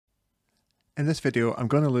In this video, I'm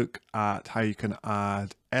going to look at how you can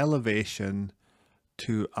add elevation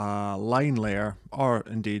to a line layer, or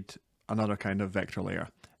indeed another kind of vector layer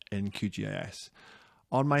in QGIS.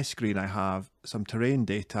 On my screen, I have some terrain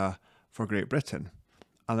data for Great Britain,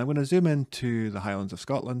 and I'm going to zoom into the Highlands of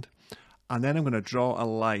Scotland, and then I'm going to draw a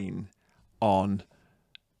line on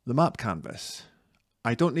the map canvas.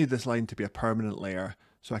 I don't need this line to be a permanent layer,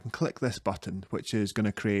 so I can click this button, which is going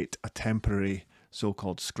to create a temporary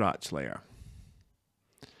so-called scratch layer.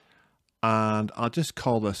 And I'll just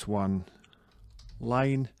call this one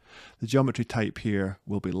line. The geometry type here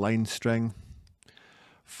will be line string.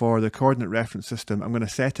 For the coordinate reference system, I'm going to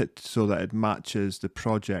set it so that it matches the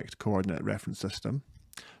project coordinate reference system,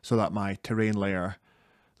 so that my terrain layer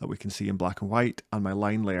that we can see in black and white and my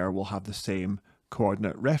line layer will have the same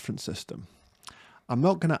coordinate reference system. I'm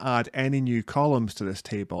not going to add any new columns to this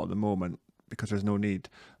table at the moment because there's no need.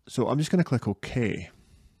 So I'm just going to click OK.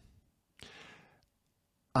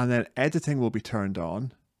 And then editing will be turned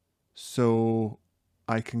on, so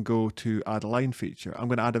I can go to add a line feature. I'm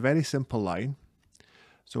going to add a very simple line.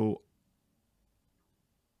 So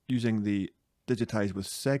using the digitize with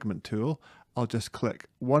segment tool, I'll just click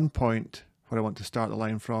one point where I want to start the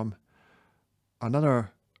line from,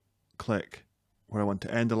 another click where I want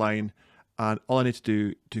to end the line, and all I need to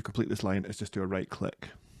do to complete this line is just do a right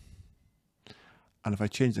click. And if I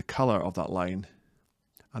change the color of that line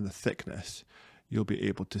and the thickness, you'll be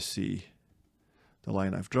able to see the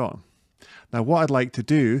line I've drawn. Now what I'd like to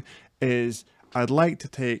do is I'd like to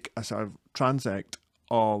take a sort of transect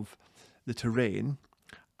of the terrain,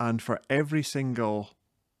 and for every single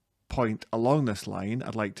point along this line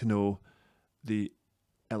I'd like to know the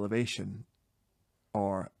elevation,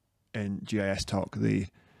 or in GIS talk the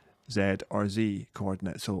Z or Z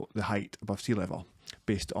coordinate, so the height above sea level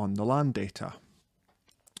based on the land data.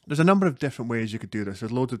 There's a number of different ways you could do this.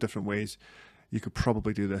 There's loads of different ways. You could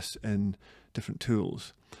probably do this in different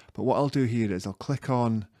tools. But what I'll do here is I'll click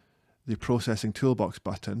on the processing toolbox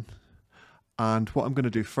button. And what I'm going to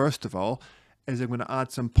do first of all is I'm going to add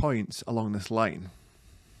some points along this line.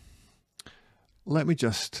 Let me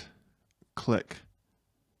just click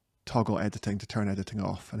toggle editing to turn editing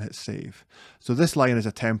off and hit save. So this line is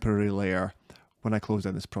a temporary layer. When I close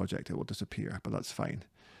down this project, it will disappear, but that's fine.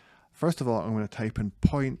 First of all, I'm going to type in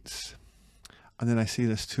points. And then I see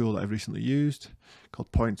this tool that I've recently used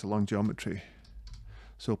called Points Along Geometry.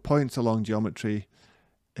 So Points Along Geometry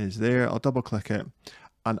is there. I'll double click it.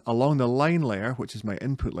 And along the line layer, which is my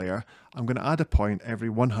input layer, I'm going to add a point every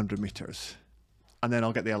 100 meters. And then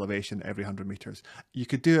I'll get the elevation every 100 meters. You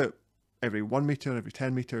could do it every 1 meter, every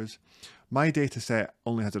 10 meters. My data set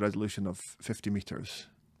only has a resolution of 50 meters.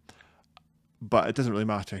 But it doesn't really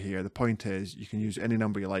matter here. The point is you can use any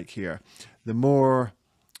number you like here. The more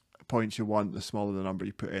points you want, the smaller the number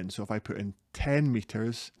you put in. So if I put in 10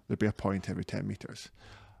 meters, there'd be a point every 10 meters.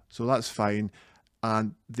 So that's fine.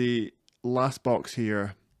 And the last box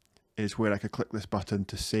here is where I could click this button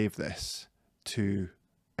to save this to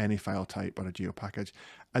any file type or a geo package.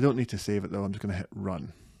 I don't need to save it though. I'm just going to hit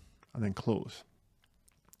run and then close.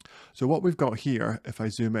 So what we've got here, if I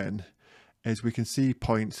zoom in, is we can see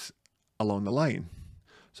points along the line.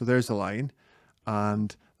 So there's the line,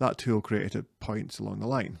 and that tool created points along the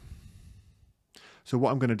line. So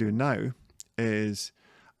what I'm going to do now is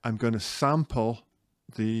I'm going to sample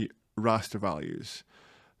the raster values.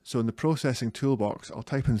 So in the processing toolbox, I'll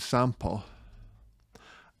type in sample,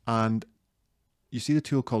 and you see the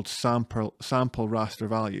tool called sample raster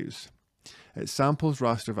values. It samples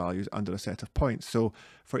raster values under a set of points. So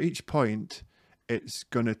for each point, it's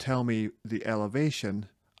going to tell me the elevation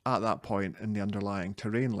at that point in the underlying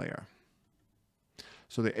terrain layer.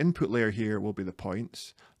 So the input layer here will be the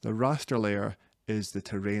points. The raster layer is the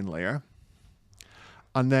terrain layer.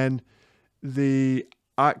 And then the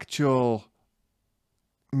actual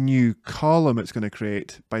new column it's going to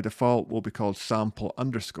create by default will be called sample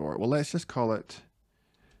underscore. Well, let's just call it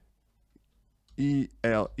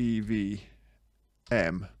ELEVM.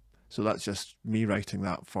 So that's just me writing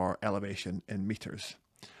that for elevation in meters.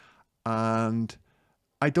 And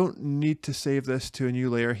I don't need to save this to a new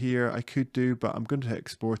layer here. I could do, but I'm going to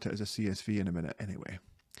export it as a CSV in a minute anyway.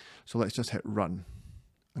 So let's just hit run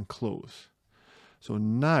and close. So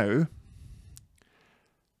now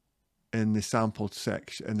in the sampled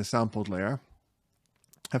section, in the sampled layer,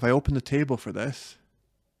 if I open the table for this,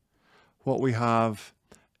 what we have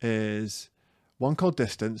is one called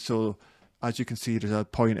distance. So as you can see, there's a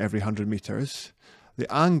point every 100 meters.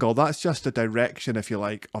 The angle, that's just a direction, if you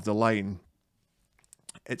like, of the line.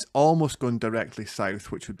 It's almost going directly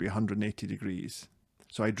south, which would be 180 degrees.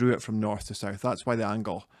 So I drew it from north to south. That's why the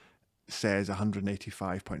angle says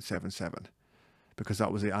 185.77. because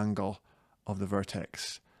that was the angle of the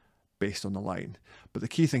vertex based on the line. But the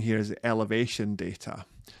key thing here is the elevation data.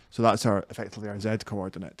 So that's effectively our Z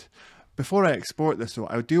coordinate. Before I export this though,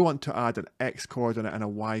 I do want to add an X coordinate and a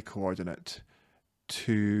Y coordinate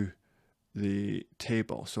to the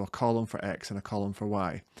table. So a column for X and a column for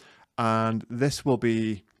Y. And this will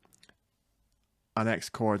be an X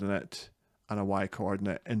coordinate and a Y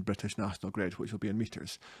coordinate in British National Grid, which will be in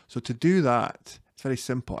meters. So to do that, it's very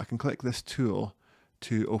simple. I can click this tool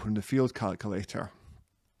to open the field calculator,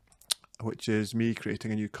 which is me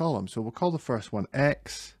creating a new column. So we'll call the first one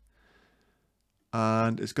X,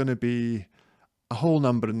 and it's going to be a whole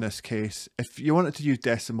number in this case. If you wanted to use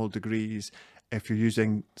decimal degrees, if you're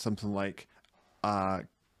using something like a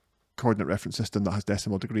coordinate reference system that has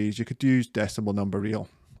decimal degrees, you could use decimal number real.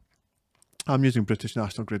 I'm using British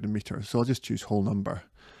National Grid in meters, so I'll just choose whole number.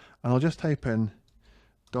 And I'll just type in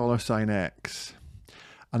 $X.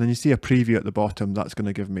 And then you see a preview at the bottom. That's going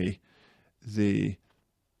to give me the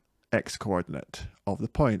X coordinate of the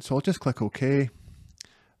point. So I'll just click OK.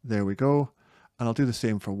 There we go. And I'll do the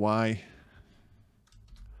same for Y.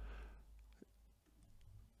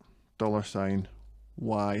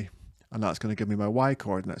 $Y. And that's going to give me my Y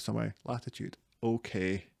coordinate, so my latitude.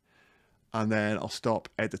 OK. And then I'll stop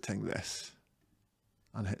editing this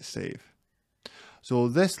and hit save. So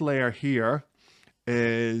this layer here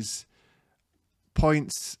is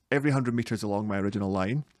points every 100 meters along my original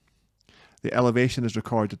line. The elevation is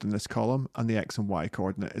recorded in this column, and the X and Y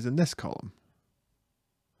coordinate is in this column.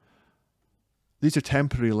 These are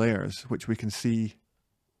temporary layers, which we can see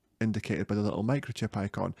indicated by the little microchip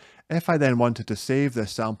icon. If I then wanted to save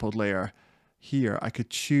this sampled layer here, I could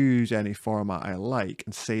choose any format I like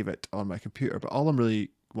and save it on my computer. But all I'm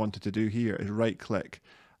really wanted to do here is right click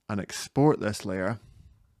and export this layer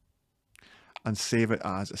and save it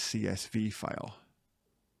as a CSV file.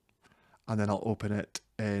 And then I'll open it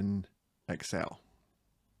in Excel.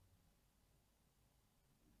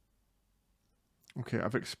 Okay,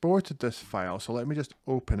 I've exported this file, so let me just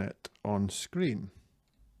open it on screen.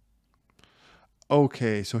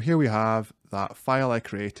 Okay, so here we have that file I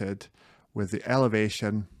created with the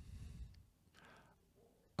elevation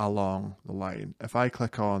along the line. If I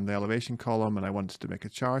click on the elevation column and I wanted to make a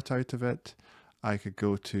chart out of it, I could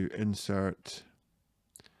go to Insert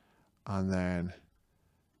and then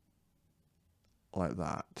like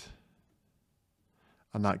that.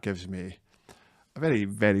 And that gives me a very,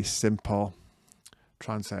 very simple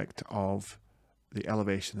transect of the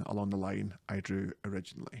elevation along the line I drew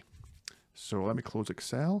originally. So let me close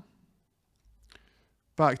Excel.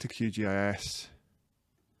 Back to QGIS,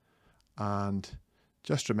 and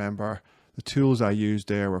just remember the tools I used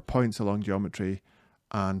there were points along geometry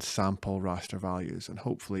and sample raster values, and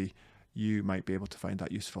hopefully you might be able to find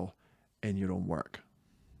that useful in your own work.